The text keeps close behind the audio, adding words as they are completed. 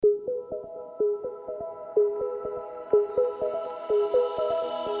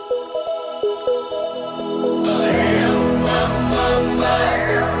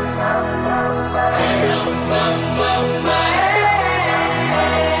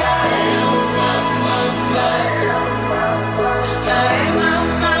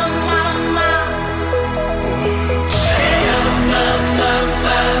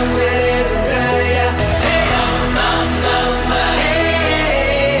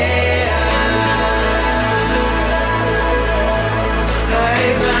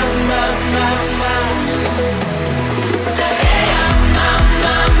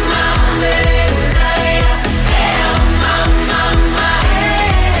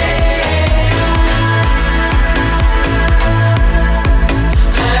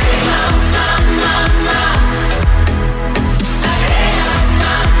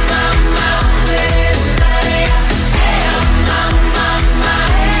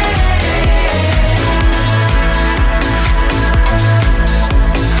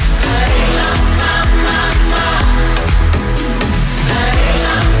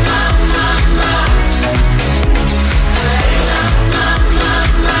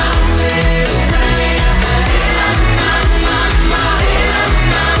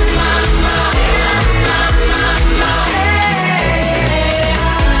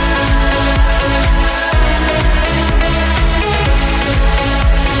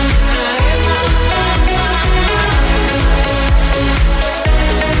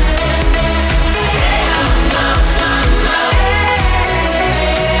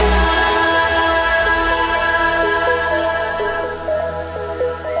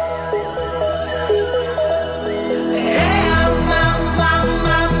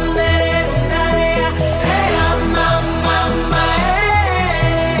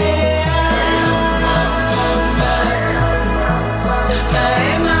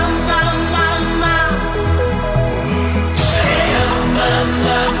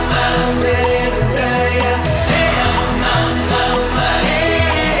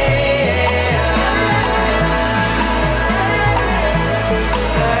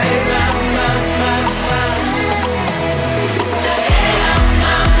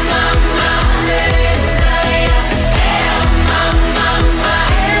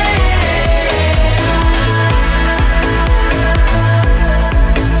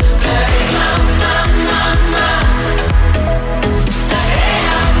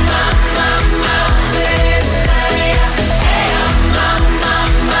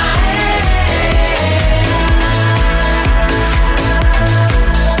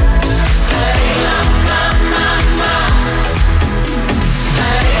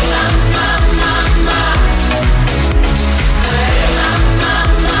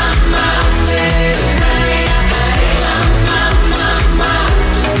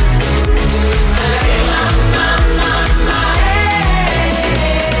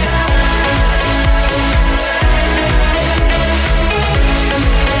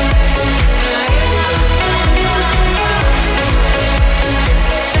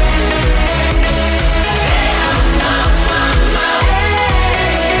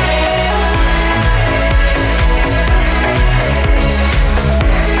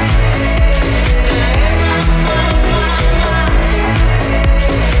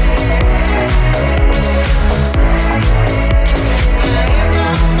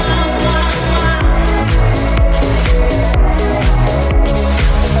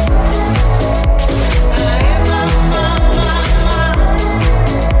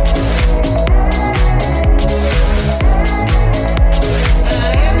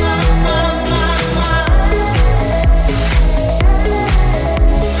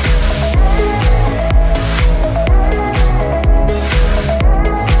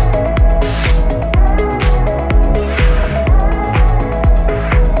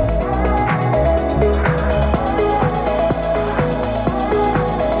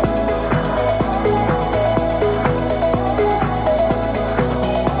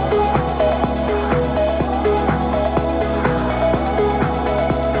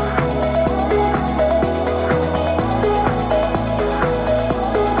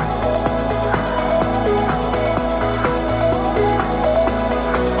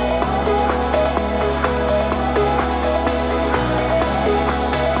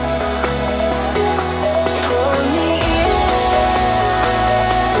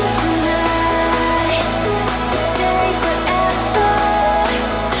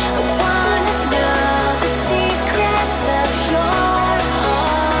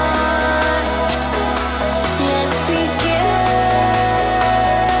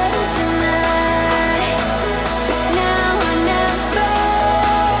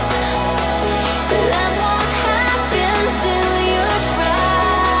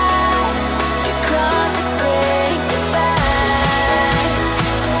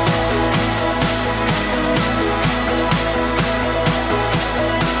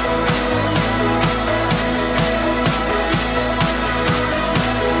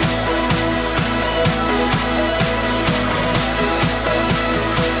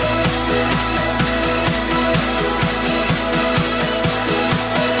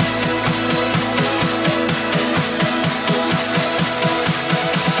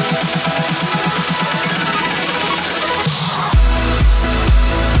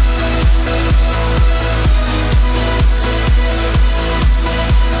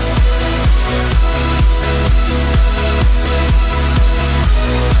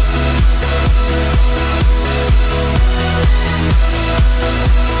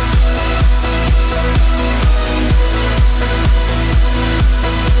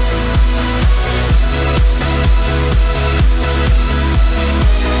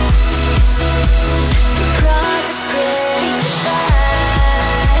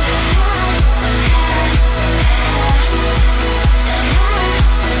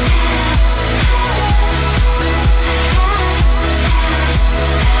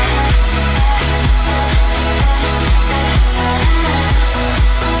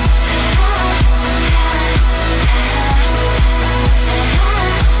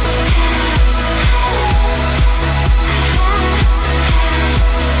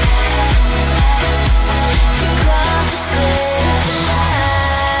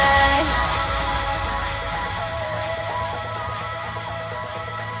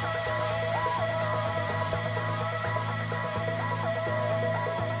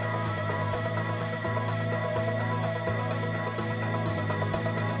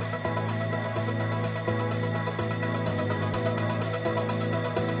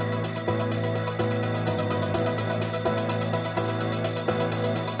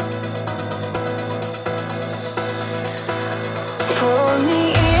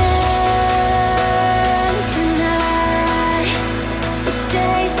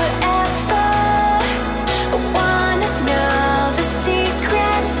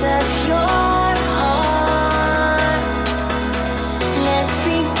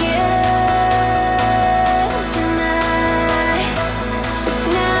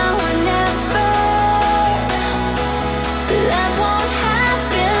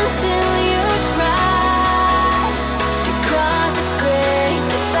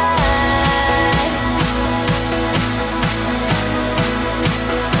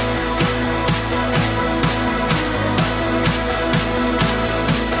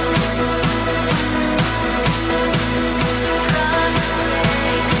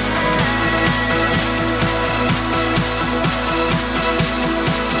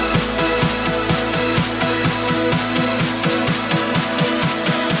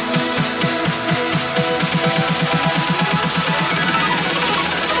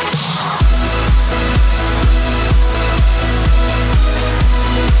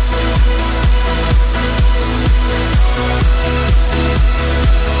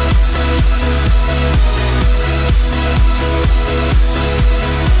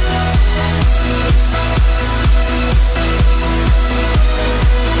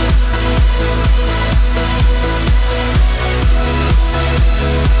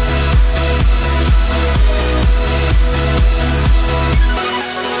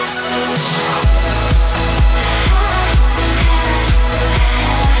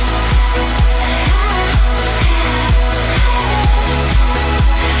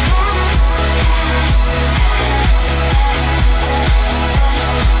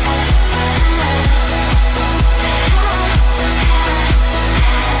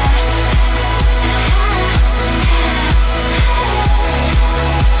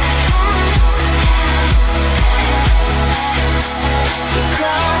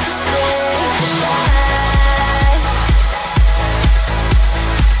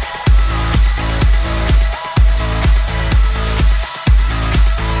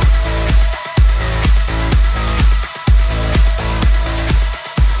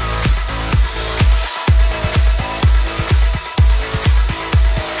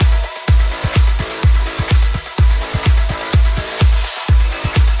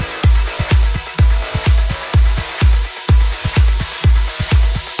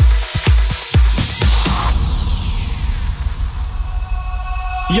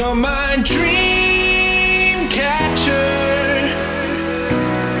You're my dream catcher,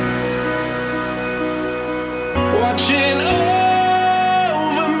 watching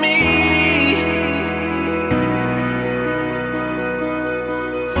over me.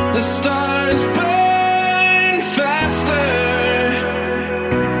 The stars burn faster.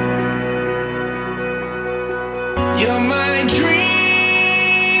 You're my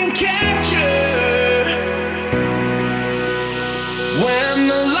dream catcher. When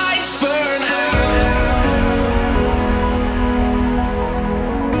the lights burn out,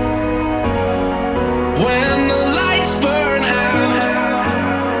 when the lights burn out.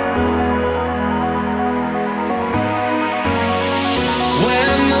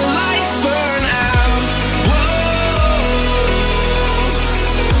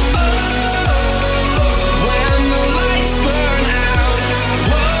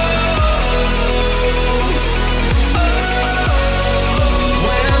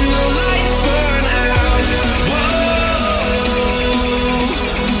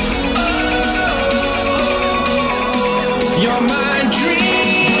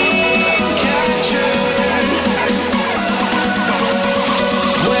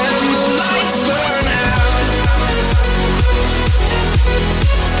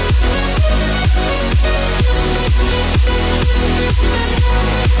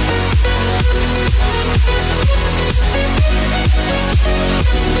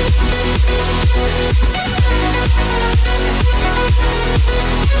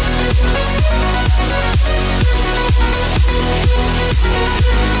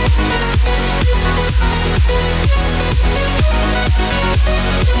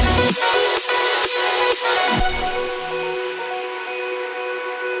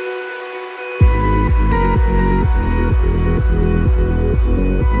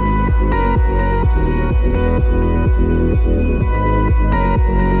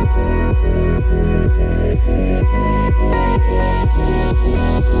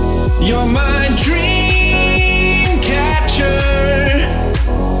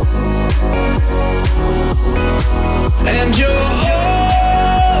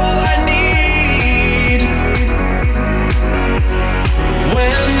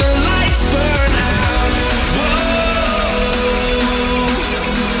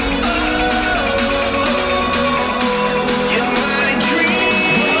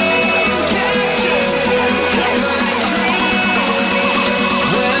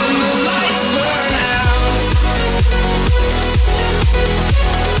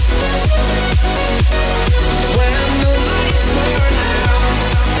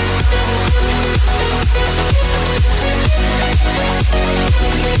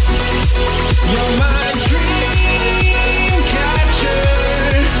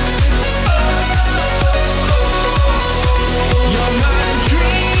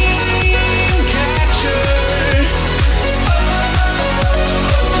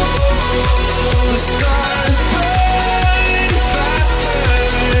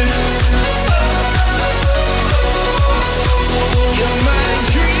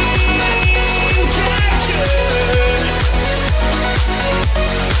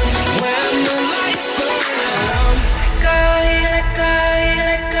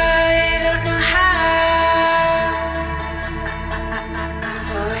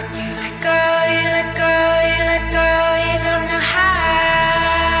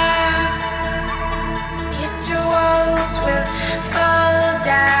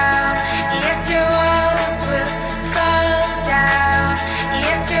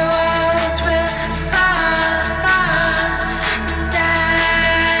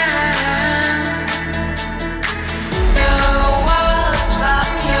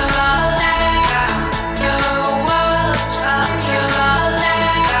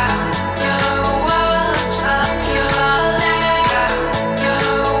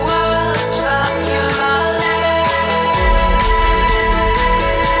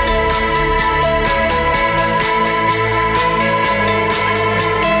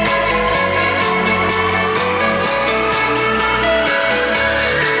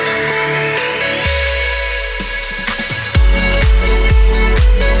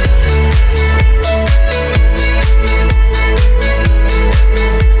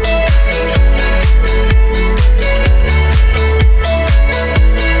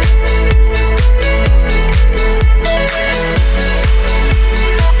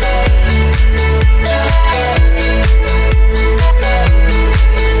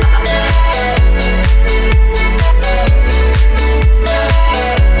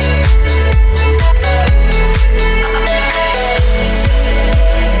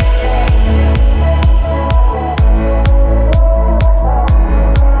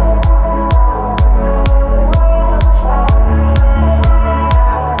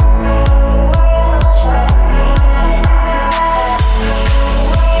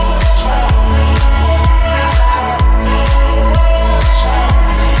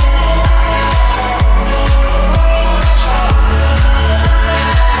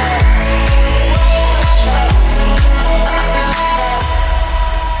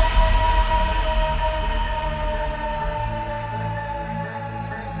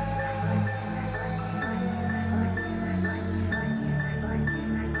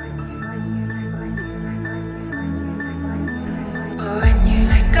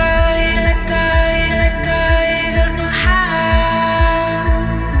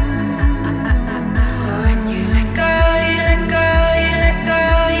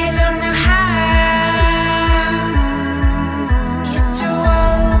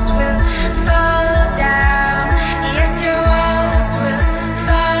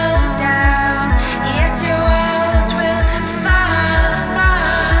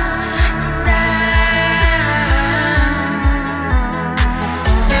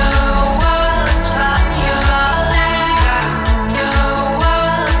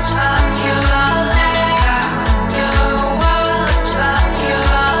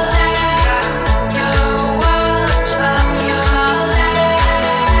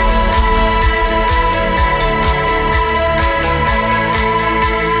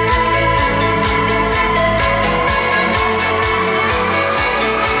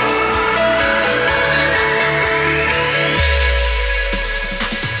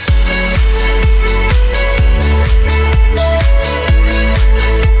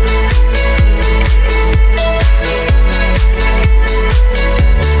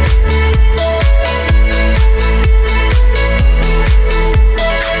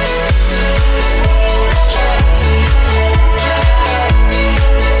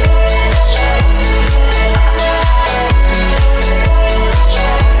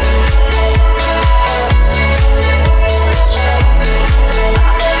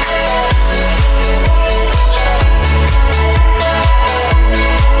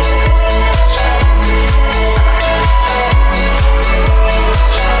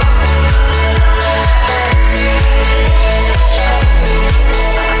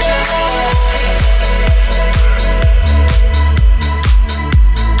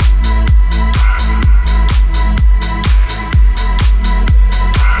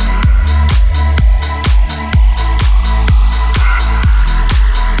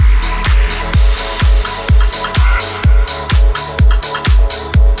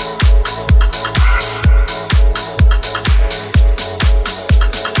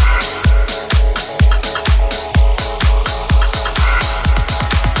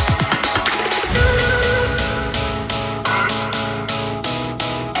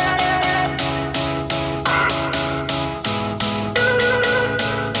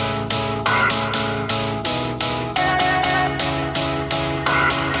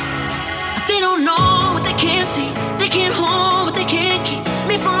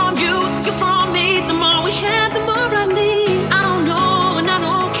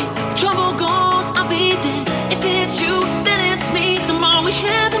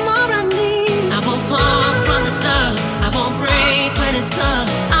 it's tough,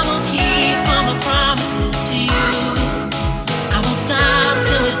 I will keep all my promises to you. I won't stop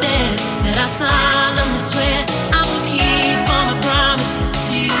till we're dead, and I solemnly swear I will keep all my promises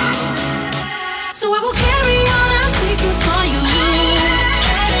to you. So I will carry all our secrets for you.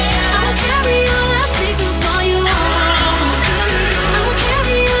 I will carry all our secrets for you. I will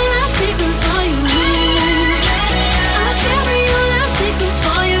carry all our secrets for you. I will carry all our secrets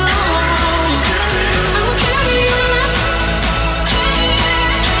for you. I will carry all our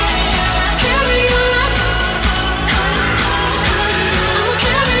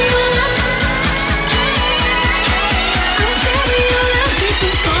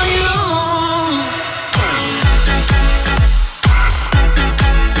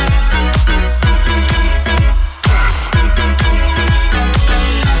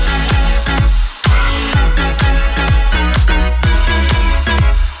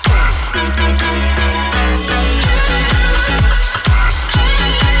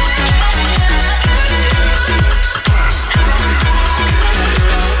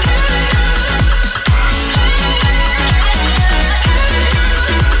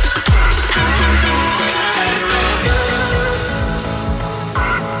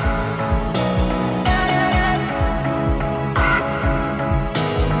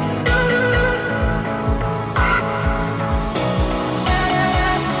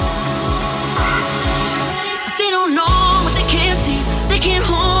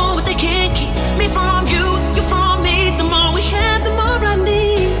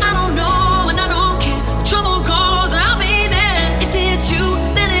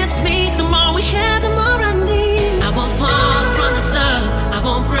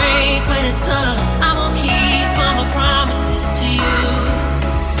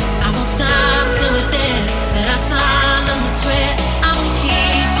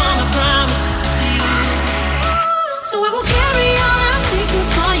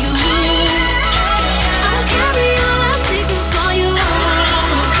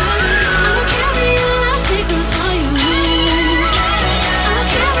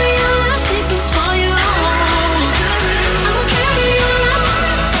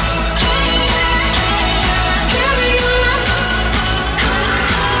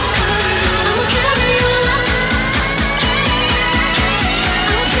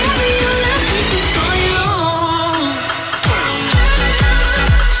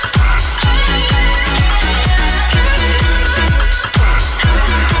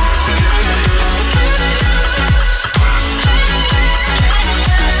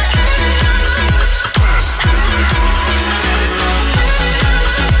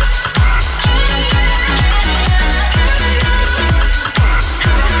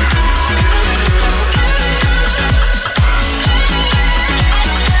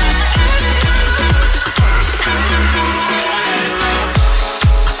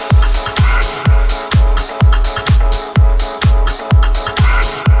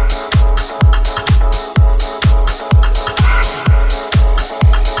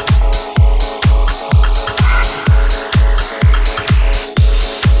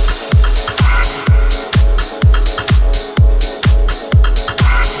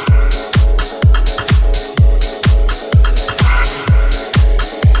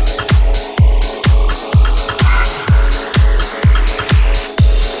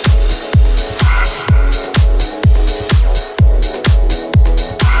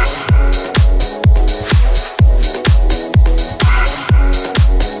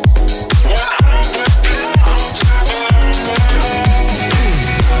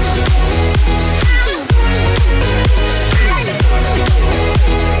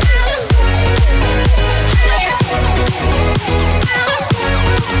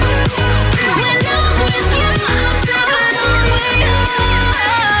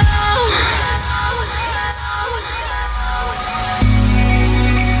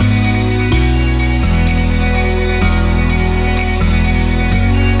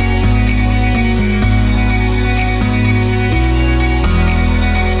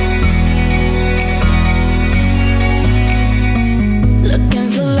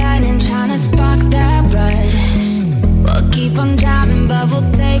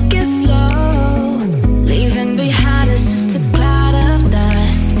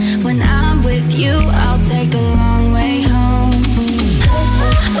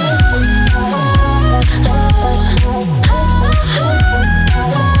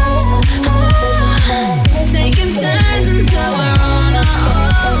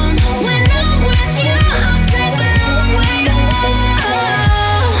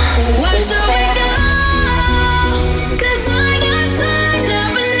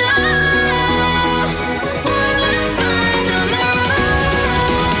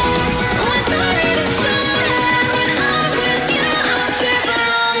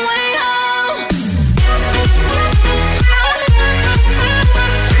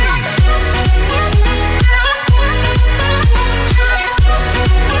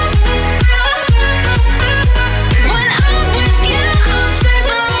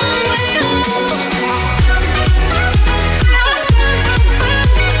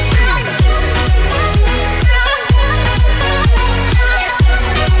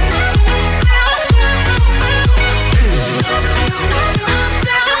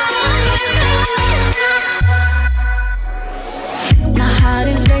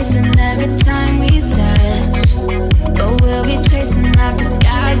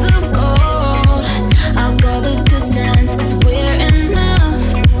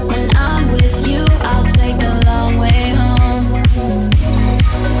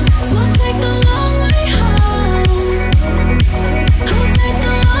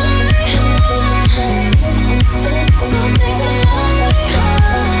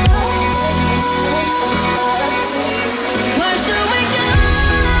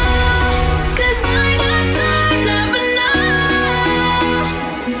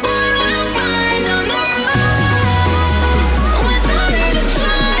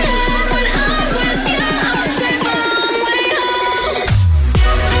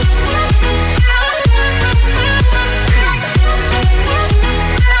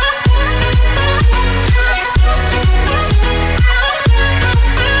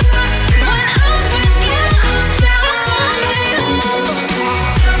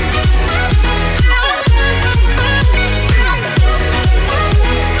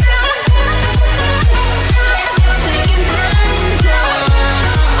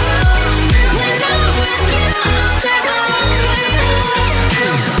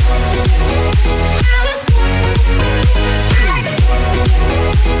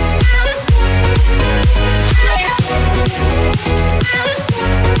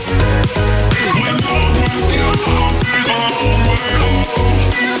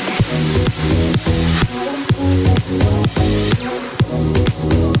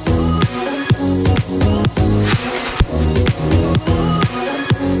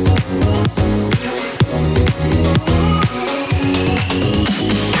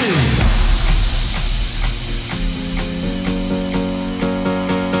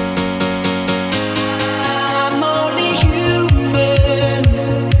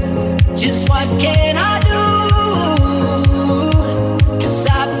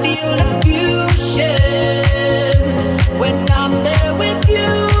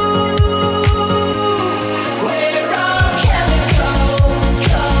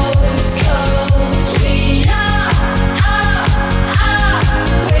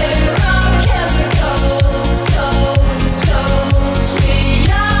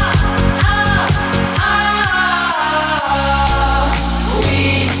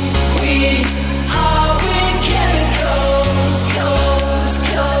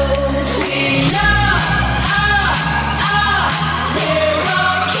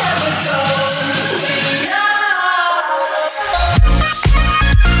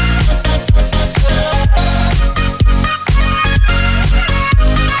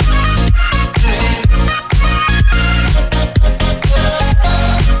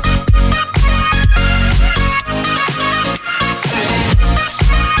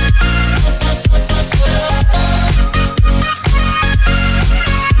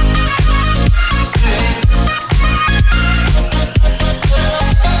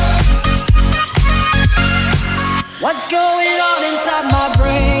going on inside my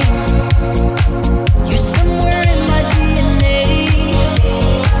brain? You're somewhere in my DNA.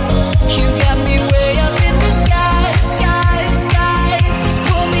 You got me way up in the sky, sky, sky. Just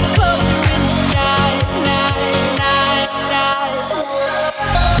pull me closer in the night, night, night, night.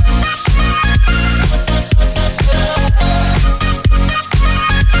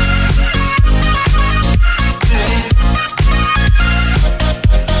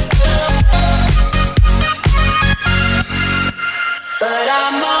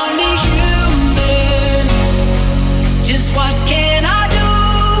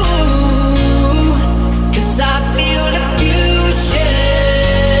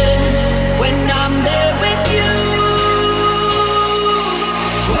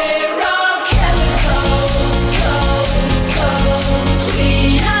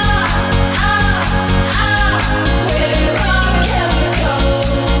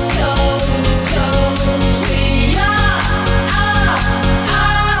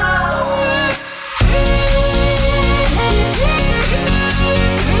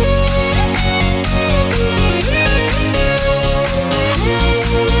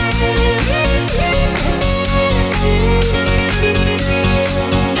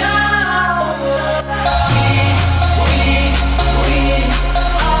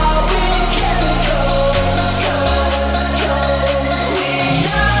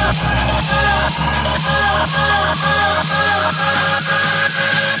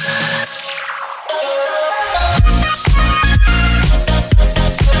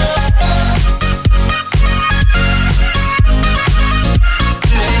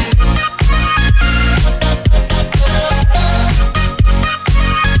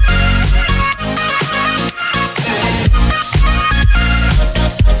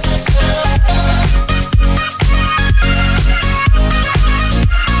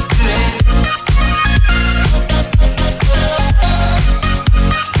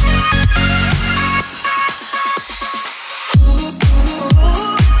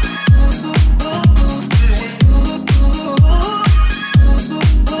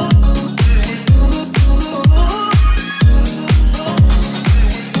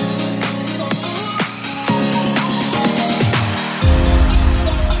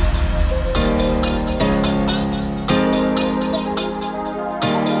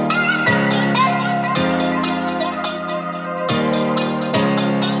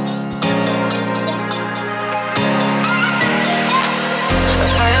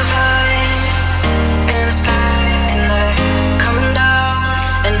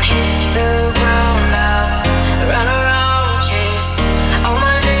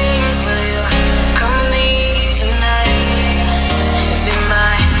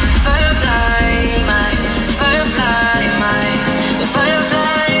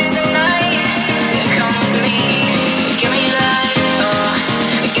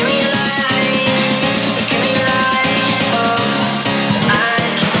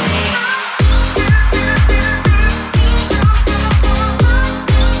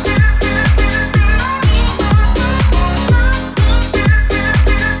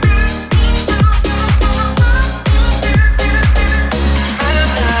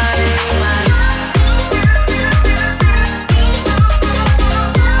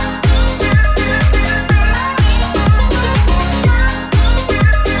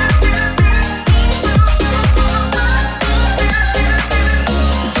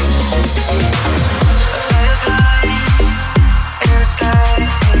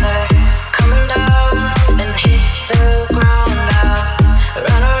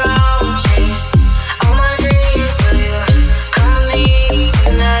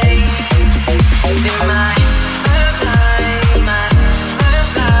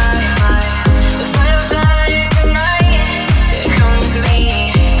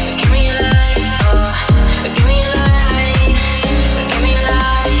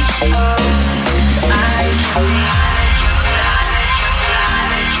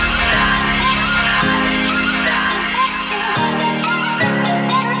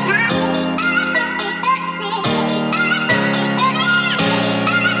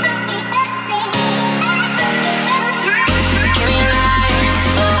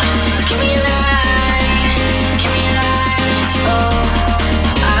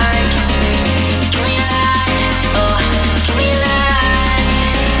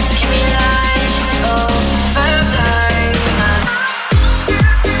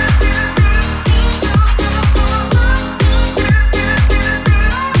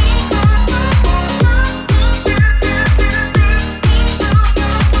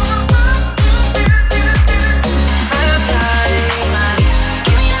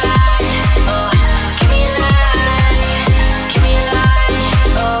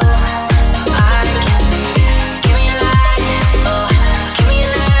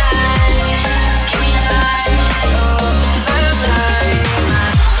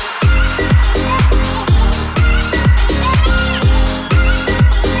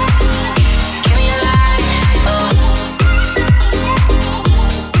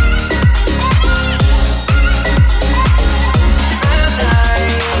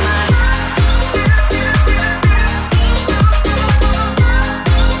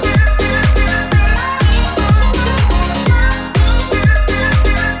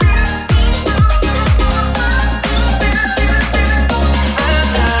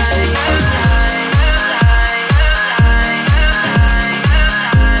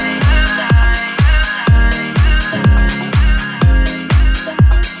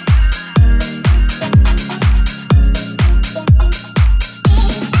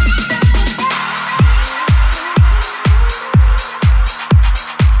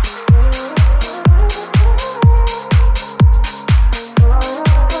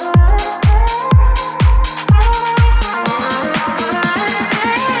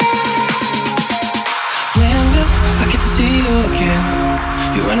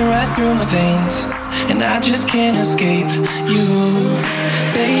 through my veins, and I just can't escape you.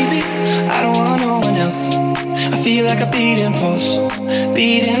 Baby, I don't want no one else. I feel like a beating pulse,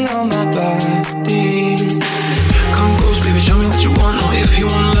 beating on my body. Come close, baby, show me what you want. No, if you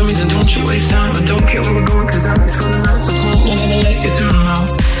wanna love me, then don't you waste time. I don't care where we're going, cause I'm just for the night. So turn none of the lights, you turn them out.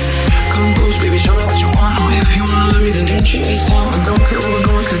 Come close, baby, show me what you want. No, if you wanna love me, then don't you waste time. I don't care where we're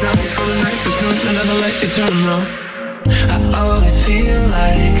going, cause I'm just for the night. So turn none of the lights, you turn them out. I always feel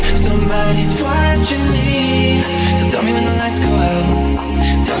like somebody's watching me. So tell me when the lights go out.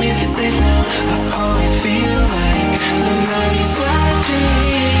 Tell me if it's safe now. I always feel like somebody's watching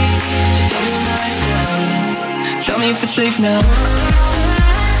me. So tell me when the lights go out. Tell me if it's safe now.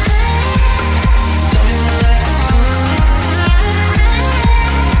 Tell me when the lights go out.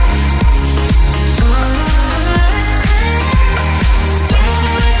 Tell me when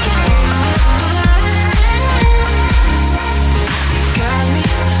the lights go out. Got me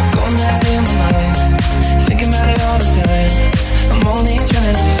going out in my mind, thinking about it all the time. I'm only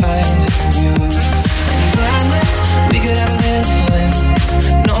trying to find you, and I know we could have a little fun.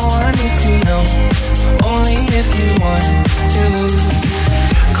 No one needs to know, only if you want to.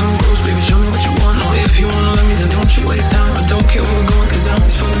 Come close, baby, show me what you want. No, if you wanna love me, then don't you waste time. I don't care where we're going, cause I'm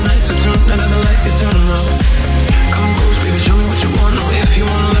just for the night. So turn none of the lights, you turn them out. Come close, baby, show me what you want. No, if you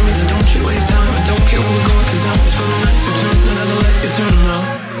wanna love me, then don't you waste time. I don't care where we're going, cause I'm just for the night. So turn none of the lights, you turn them out.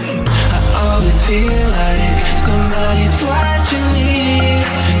 I always feel like somebody's watching me.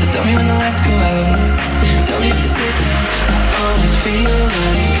 So tell me when the lights go out. Tell me if it's safe now. I always feel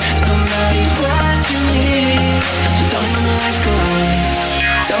like somebody's watching me. So tell me when the lights go out.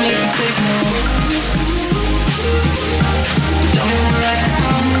 Tell me if it's safe now. Tell me when the lights go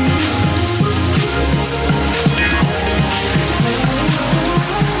out.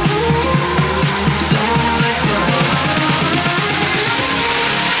 Tell me when the lights go out.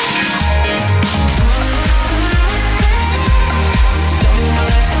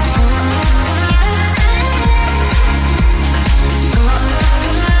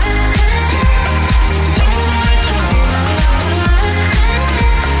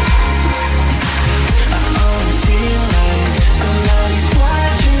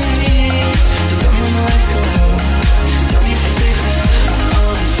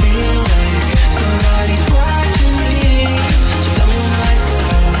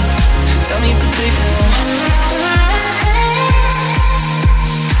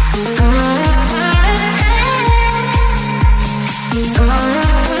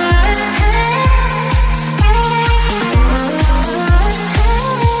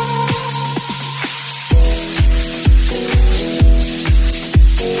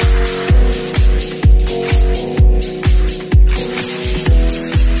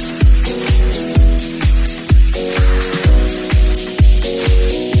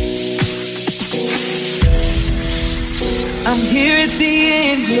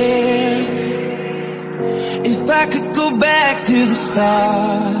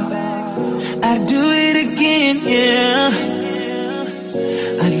 I'd do it again, yeah.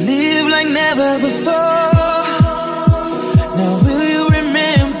 I'd live like never before. Now will you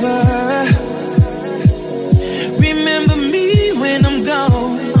remember? Remember me when I'm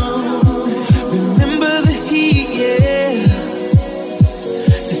gone. Remember the heat, yeah,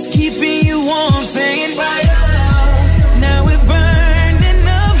 that's keeping you warm, saying right now. Now we're burning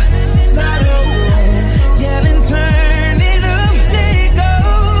up, not over, yelling turn.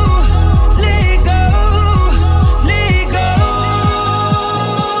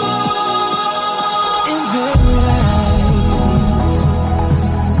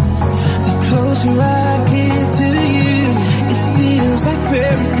 Closer I get to you, it feels like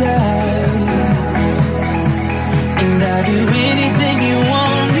paradise. And I'll do anything you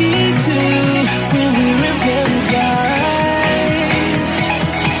want me to when we're in paradise.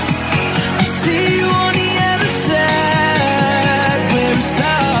 I'll see you on the other side where it's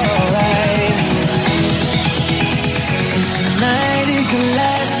alright. If tonight is the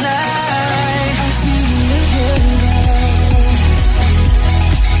last night, I'll see you in paradise.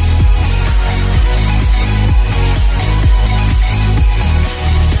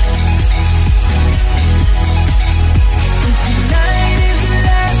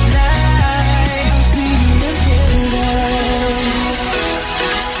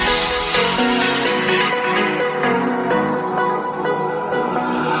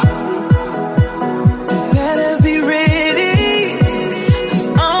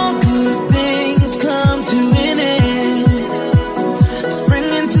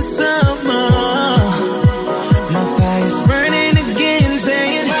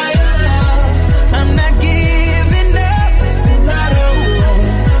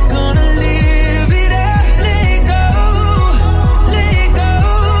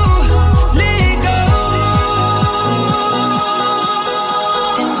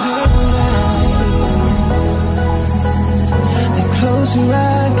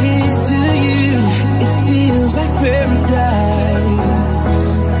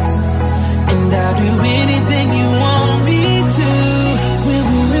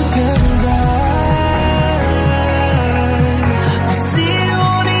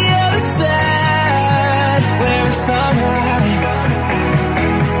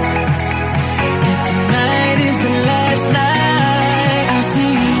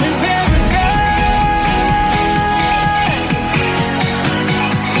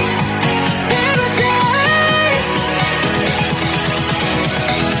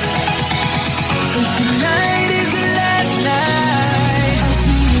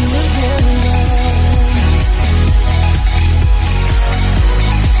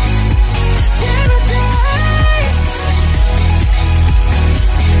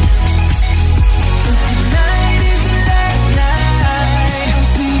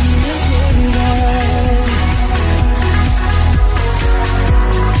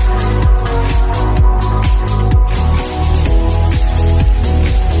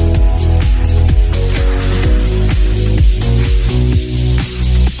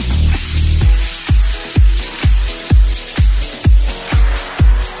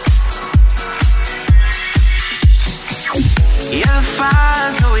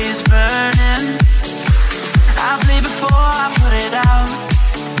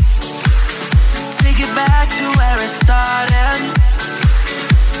 started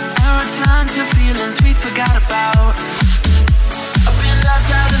and return to feelings we forgot about. I've been left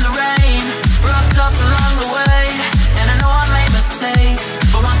out in the rain, roughed up along the way, and I know I made mistakes,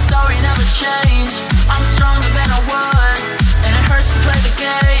 but my story never changed. I'm stronger than I was, and it hurts to play the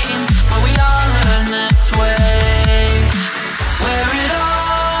game, but we all learn this way. Where it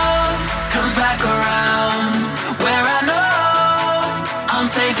all comes back around, where I know I'm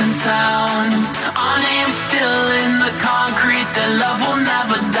safe and sound. Our name's still in the concrete, that love will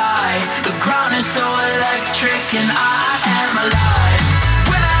never die. The ground is so electric and I am alive.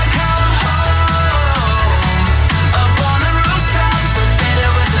 When I come home, up on the rooftops, so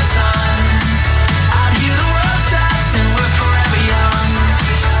faded with the sun, out hear the world stops and we're forever young.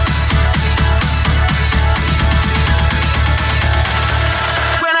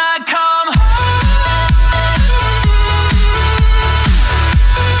 When I come home,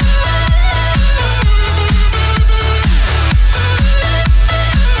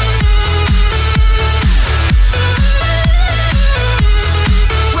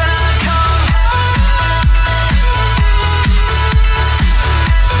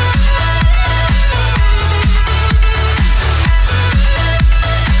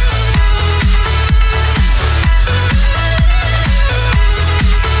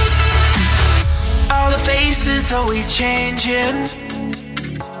 always changing,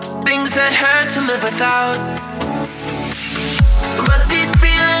 things that hurt to live without, but these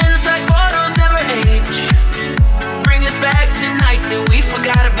feelings like bottles never age, bring us back to nights that we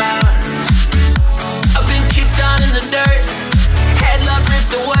forgot about. I've been kicked down in the dirt, had love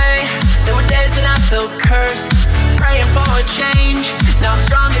ripped away. There were days that I felt cursed, praying for a change. Now I'm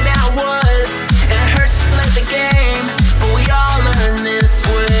stronger than I was, and it hurts to play the game, but we all learn this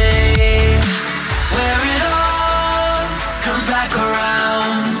way. Where it all comes back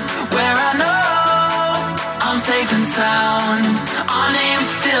around, where I know I'm safe and sound.